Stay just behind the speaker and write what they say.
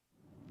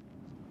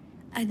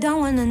I don't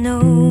wanna know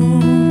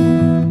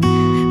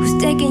who's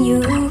taking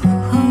you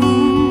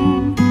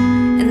home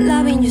and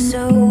loving you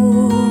so.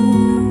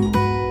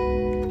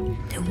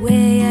 The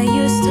way I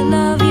used to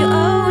love you,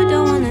 oh, I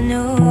don't wanna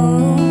know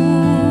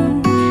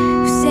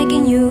who's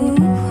taking you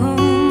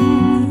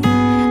home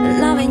and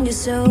loving you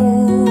so.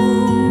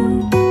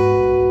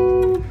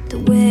 The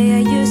way I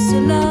used to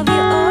love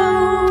you,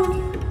 oh,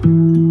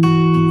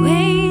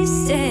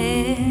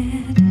 wasted.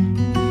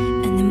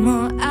 And the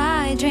more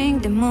I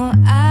drink, the more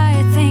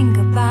I think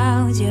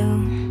about you.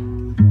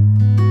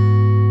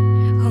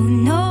 Oh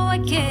no, I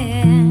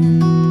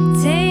can't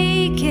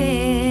take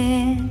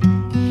it.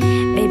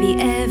 Baby,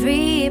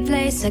 every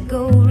place I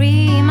go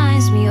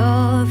reminds me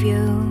of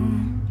you.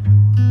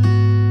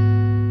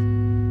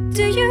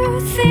 Do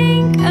you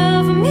think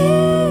of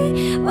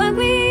me, what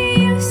we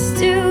used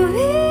to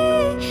be?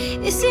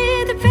 Is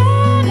it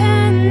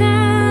better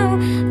now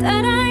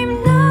that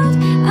I'm not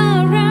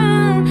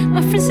around?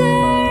 My friends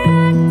are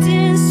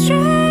acting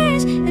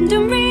strange and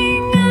don't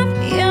bring up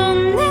your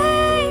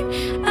name.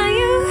 Are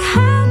you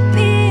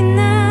happy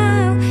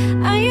now?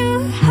 Are you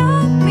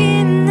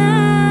happy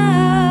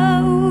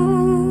now?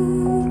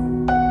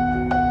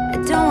 I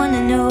don't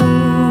wanna know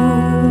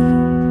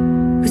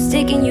who's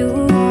taking you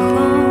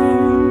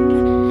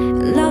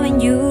home, loving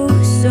you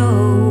so.